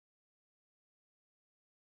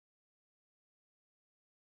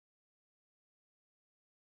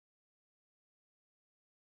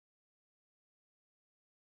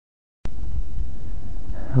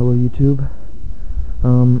Hello YouTube.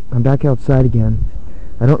 I'm back outside again.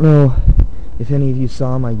 I don't know if any of you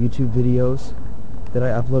saw my YouTube videos that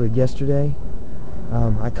I uploaded yesterday.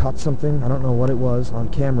 I caught something, I don't know what it was, on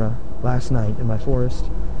camera last night in my forest.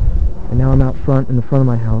 And now I'm out front, in the front of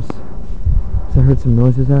my house. So I heard some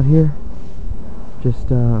noises out here just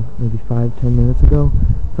maybe 5-10 minutes ago.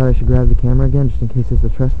 Thought I should grab the camera again just in case there's a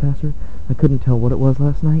trespasser. I couldn't tell what it was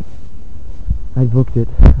last night. I booked it.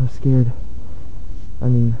 I was scared. I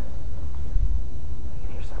mean,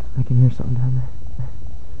 I can hear something down there.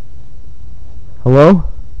 Hello?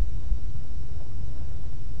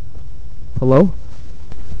 Hello?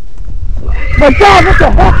 My God, what the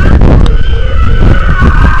heck?